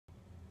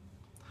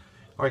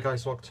Alright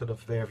guys, welcome to another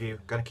video review.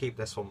 Going to keep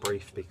this one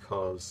brief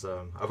because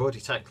I've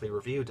already technically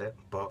reviewed it,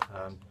 but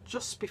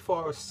just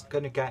before I was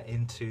going to get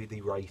into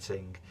the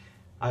rating,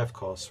 I of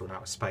course run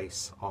out of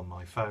space on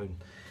my phone,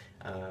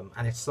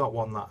 and it's not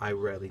one that I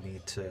really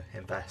need to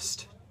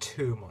invest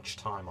too much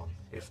time on,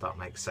 if that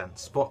makes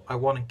sense. But I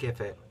want to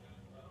give it,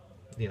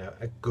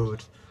 a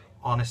good,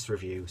 honest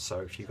review,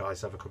 so if you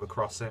guys ever come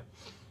across it,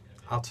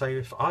 I'll tell you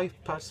if I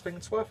personally think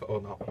it's worth it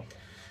or not.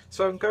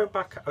 So I'm going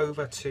back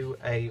over to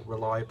a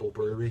reliable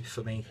brewery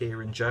for me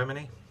here in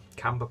Germany,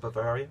 Camba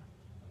Bavaria.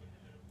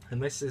 And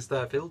this is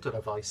their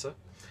Wilderer Weisse,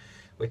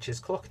 which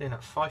is clocking in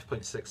at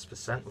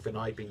 5.6% with an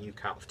IBU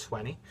count of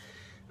 20.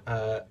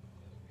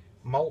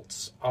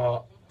 Malts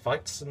are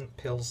Weizen,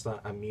 Pilsner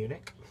and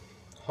Munich.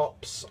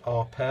 Hops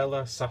are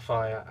Perla,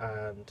 Sapphire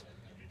and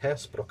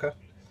Hersbrucker.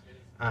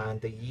 And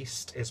the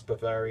yeast is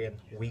Bavarian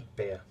wheat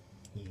beer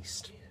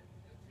yeast.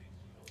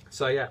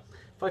 So yeah,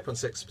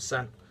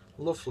 5.6%.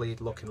 Lovely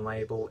looking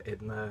label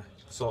in the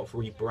sort of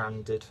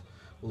rebranded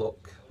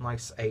look,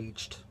 nice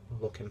aged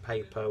looking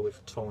paper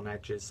with torn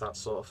edges, that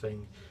sort of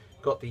thing.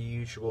 Got the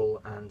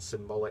usual and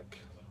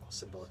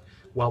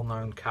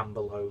well-known Camba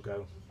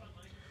logo.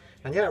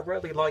 And yeah, I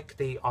really like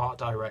the art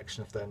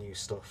direction of their new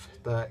stuff.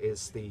 There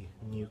is the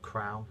new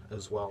crown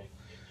as well.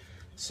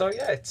 So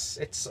yeah,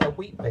 it's a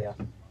wheat beer.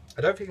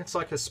 I don't think it's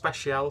like a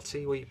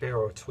specialty wheat beer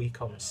or a tweak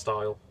on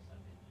style.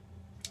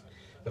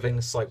 I think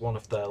it's like one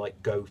of their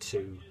like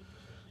go-to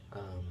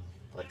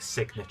like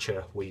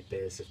signature wheat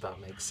beers, if that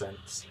makes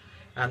sense.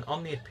 And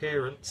on the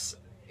appearance,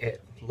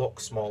 it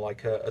looks more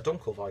like a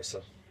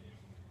Dunkelweiser.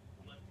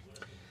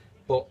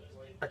 But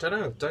I don't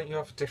know, don't you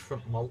have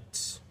different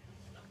malts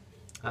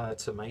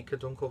to make a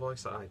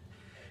Dunkelweiser? I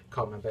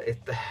can't remember.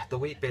 The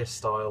wheat beer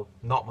style,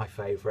 not my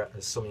favourite,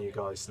 as some of you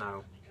guys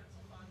know.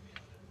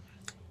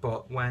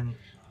 But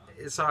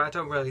so I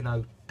don't really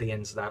know the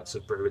ins and outs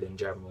of brewing in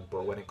general,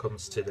 but when it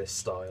comes to this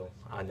style,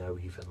 I know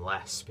even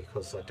less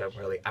because I don't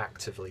really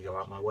actively go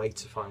out my way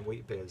to find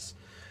wheat beers.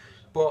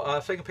 But I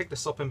think I picked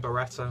this up in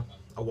Birretta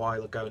a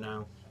while ago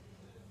now,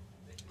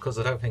 because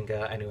I don't think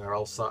anywhere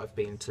else that I've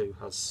been to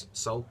has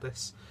sold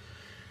this.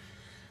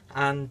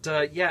 And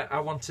yeah,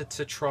 I wanted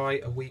to try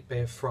a wheat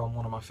beer from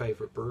one of my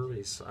favourite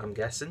breweries, I'm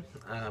guessing.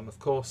 Of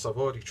course, I've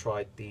already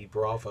tried the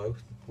Bravo,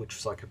 which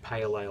was like a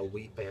pale ale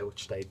wheat beer,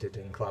 which they did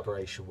in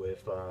collaboration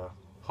with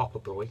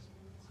Hopperboy,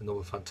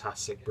 another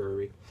fantastic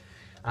brewery.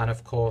 And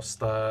of course,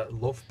 the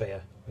Love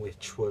beer,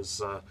 which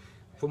was,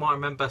 from what I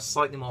remember,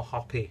 slightly more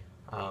hoppy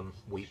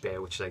wheat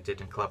beer, which they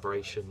did in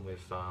collaboration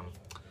with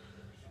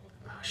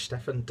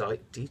Stefan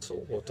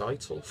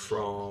Deitel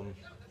from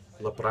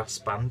La Brass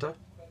Banda.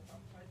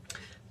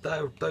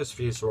 Those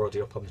reviews are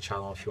already up on the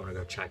channel if you want to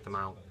go check them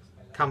out.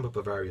 Camba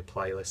Bavaria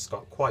playlist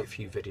got quite a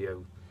few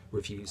video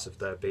reviews of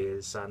their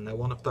beers, and they're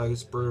one of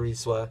those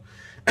breweries where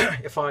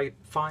if I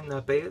find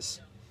their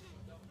beers,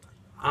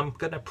 I'm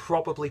going to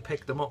probably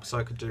pick them up so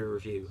I could do a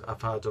review.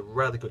 I've had a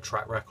really good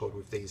track record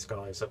with these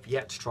guys. I've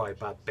yet to try a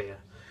bad beer.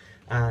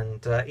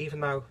 And even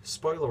though,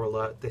 spoiler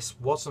alert, this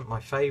wasn't my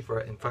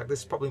favourite, in fact this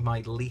is probably my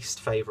least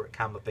favourite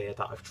Camba beer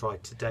that I've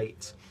tried to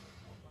date,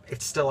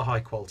 it's still a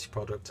high quality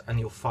product, and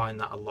you'll find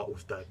that a lot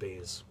with their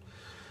beers.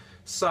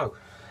 So,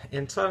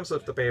 in terms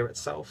of the beer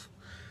itself,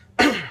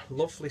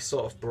 lovely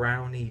sort of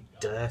browny,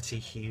 dirty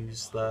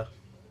hues there.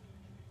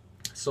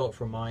 Sort of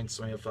reminds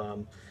me of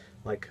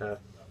like a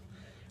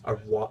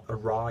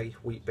rye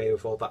wheat beer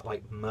with all that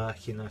like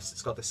murkiness.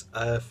 It's got this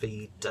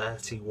earthy,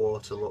 dirty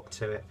water look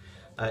to it.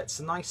 It's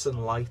nice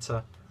and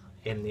lighter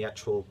in the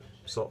actual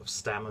sort of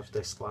stem of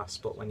this glass,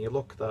 but when you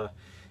look there,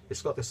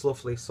 it's got this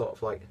lovely sort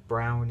of like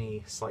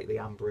browny, slightly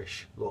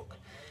amberish look.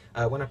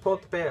 When I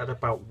poured the beer at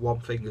about 1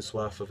 finger's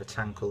worth of a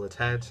tan coloured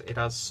head, it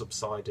has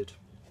subsided.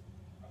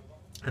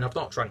 And I've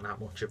not drank that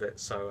much of it,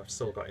 so I've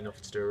still got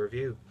enough to do a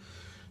review.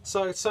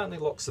 So it certainly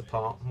looks the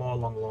part, more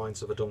along the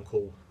lines of a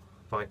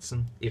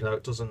Dunkelweizen, even though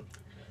it doesn't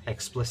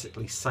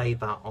explicitly say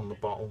that on the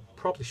bottle.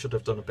 Probably should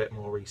have done a bit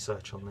more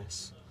research on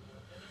this.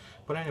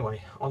 But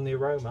anyway, on the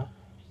aroma,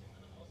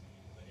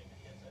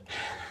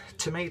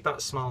 to me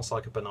that smells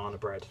like a banana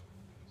bread.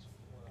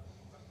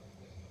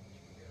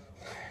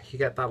 You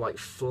get that like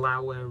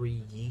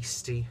floury,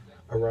 yeasty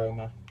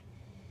aroma.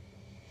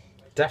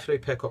 Definitely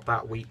pick up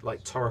that wheat,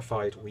 like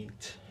torrefied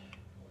wheat.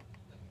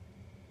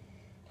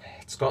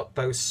 It's got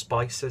those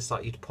spices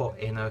that you'd put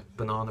in a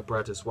banana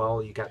bread as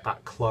well. You get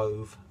that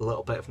clove, a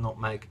little bit of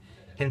nutmeg,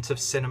 hint of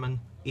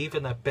cinnamon,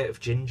 even a bit of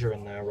ginger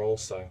in there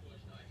also.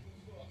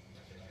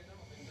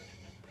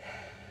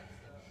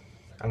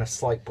 And a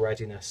slight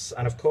breadiness.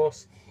 And of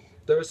course,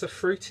 there is a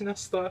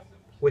fruitiness there,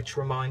 which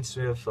reminds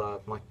me of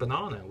like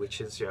banana,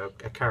 which is a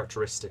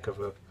characteristic of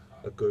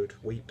a good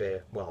wheat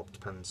beer. Well, it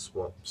depends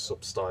what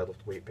sub-style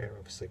of wheat beer,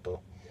 obviously, but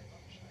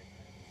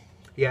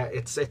yeah,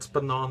 it's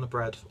banana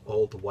bread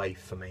all the way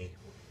for me,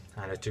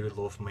 and I do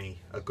love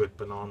me a good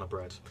banana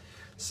bread.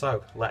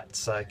 So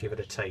let's give it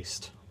a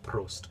taste.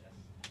 Prost.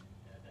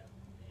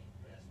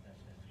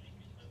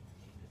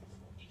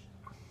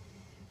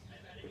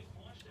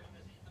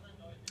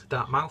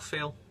 That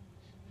mouthfeel,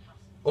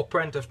 upper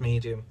end of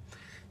medium,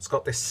 It's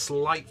got this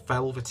slight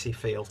velvety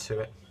feel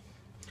to it.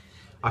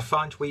 I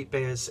find wheat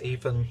beers,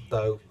 even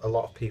though a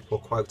lot of people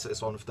quote it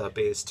as one of their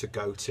beers to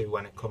go to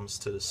when it comes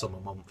to the summer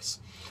months,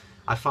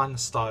 I find the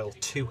style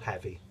too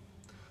heavy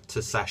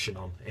to session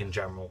on in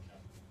general.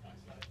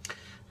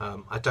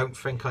 I don't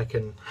think I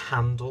can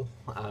handle,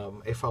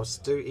 if I was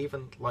to do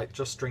even like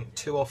just drink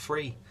 2 or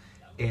 3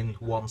 in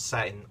one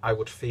setting, I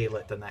would feel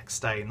it the next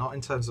day, not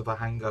in terms of a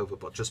hangover,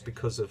 but just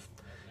because of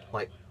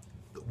like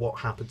what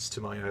happens to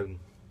my own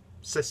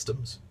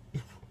systems.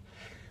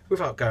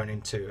 Without going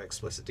into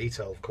explicit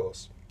detail, of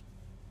course.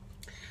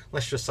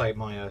 Let's just say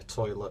my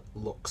toilet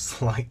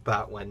looks like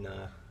that when...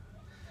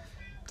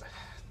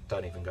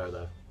 don't even go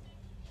there.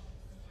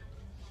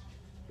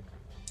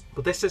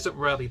 But this isn't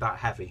really that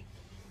heavy,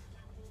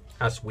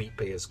 as wheat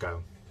beers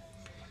go.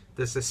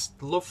 There's this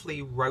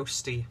lovely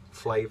roasty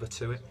flavour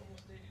to it.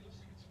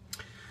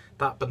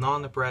 That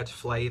banana bread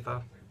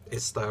flavour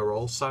is there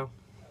also.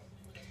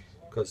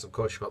 Because of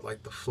course you've got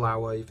like the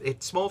flour.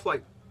 It's more of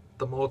like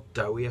the more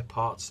doughier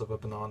parts of a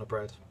banana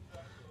bread,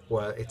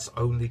 where it's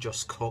only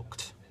just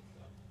cooked,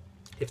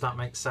 if that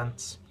makes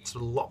sense. It's a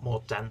lot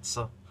more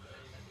denser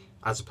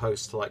as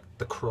opposed to like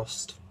the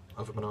crust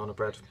of a banana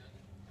bread.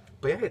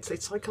 But yeah,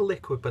 it's like a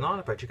liquid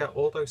banana bread. You get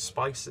all those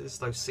spices,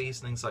 those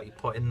seasonings that you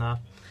put in there.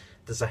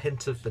 There's a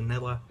hint of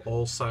vanilla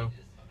also,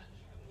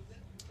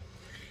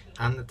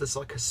 and there's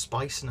like a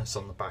spiciness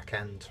on the back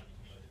end,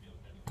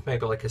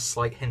 maybe like a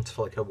slight hint of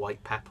like a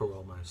white pepper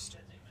almost.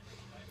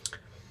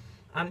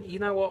 And you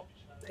know what?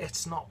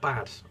 It's not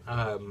bad.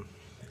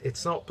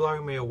 It's not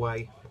blowing me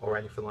away or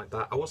anything like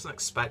that. I wasn't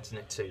expecting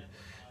it to.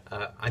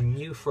 I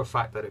knew for a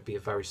fact that it'd be a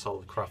very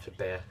solid crafted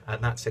beer,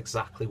 and that's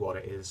exactly what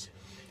it is.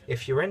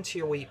 If you're into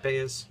your wheat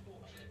beers,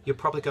 you're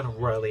probably going to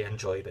really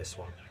enjoy this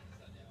one.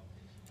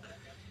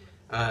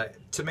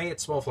 To me,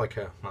 it's more of like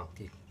a, well,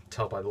 you can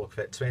tell by the look of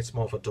it, to me it's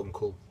more of a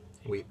Dunkel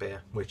wheat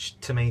beer, which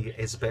to me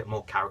is a bit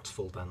more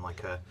characterful than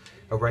like a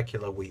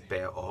regular wheat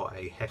beer or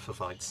a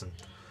Hefeweizen.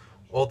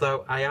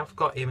 Although I have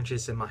got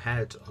images in my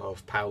head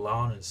of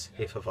Paulaner's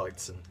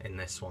Hefeweizen in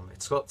this one.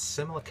 It's got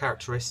similar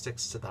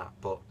characteristics to that,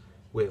 but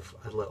with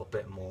a little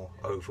bit more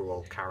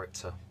overall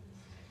character.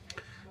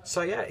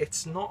 So yeah,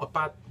 it's not a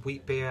bad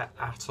wheat beer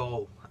at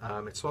all.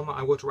 It's one that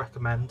I would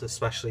recommend,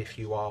 especially if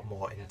you are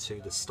more into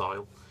the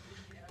style.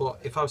 But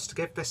if I was to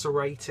give this a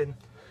rating,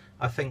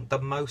 I think the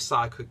most that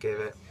I could give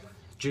it,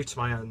 due to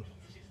my own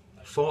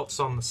thoughts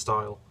on the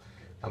style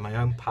and my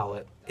own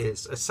palate,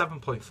 is a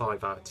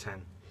 7.5 out of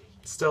 10.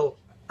 Still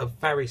a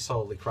very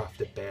solidly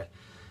crafted beer,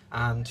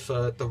 and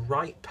for the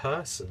right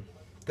person,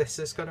 this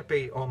is going to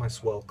be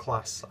almost world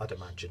class, I'd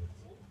imagine.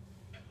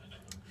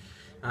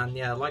 And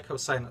yeah, like I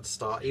was saying at the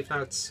start, even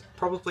though it's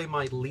probably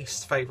my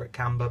least favourite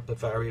Camba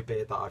Bavaria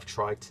beer that I've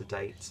tried to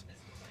date,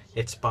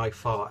 it's by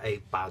far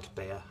a bad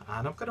beer,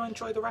 and I'm going to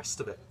enjoy the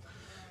rest of it.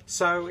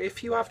 So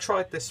if you have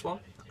tried this one,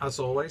 as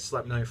always,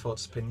 let me know your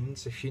thoughts and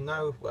opinions. If you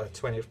know,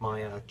 to any of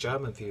my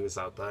German viewers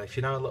out there, if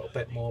you know a little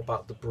bit more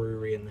about the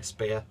brewery and this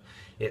beer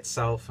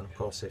itself, and of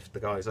course if the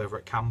guys over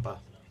at Camba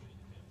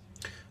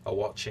are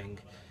watching,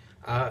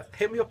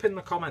 hit me up in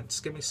the comments,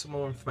 give me some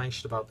more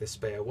information about this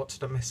beer. What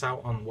did I miss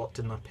out on? What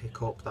didn't I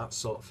pick up? That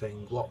sort of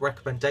thing. What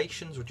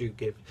recommendations would you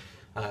give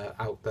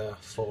out there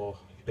for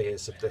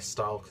beers of this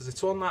style? Because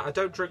it's one that I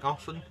don't drink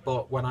often,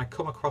 but when I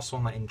come across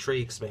one that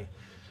intrigues me,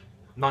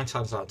 9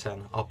 times out of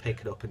 10 I'll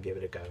pick it up and give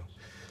it a go.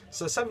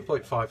 So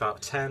 7.5 out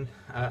of 10,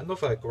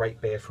 another great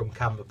beer from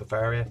Camba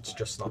Bavaria. It's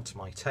just not to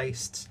my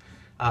tastes.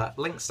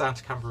 Links down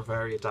to Camba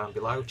Bavaria down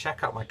below.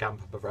 Check out my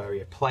Camba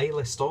Bavaria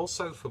playlist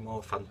also for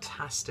more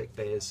fantastic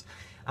beers.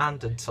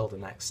 And until the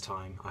next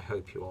time, I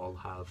hope you all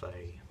have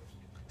a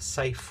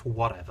safe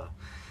whatever.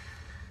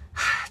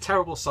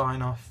 Terrible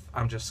sign off.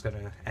 I'm just going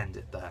to end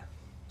it there.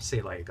 See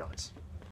you later, guys.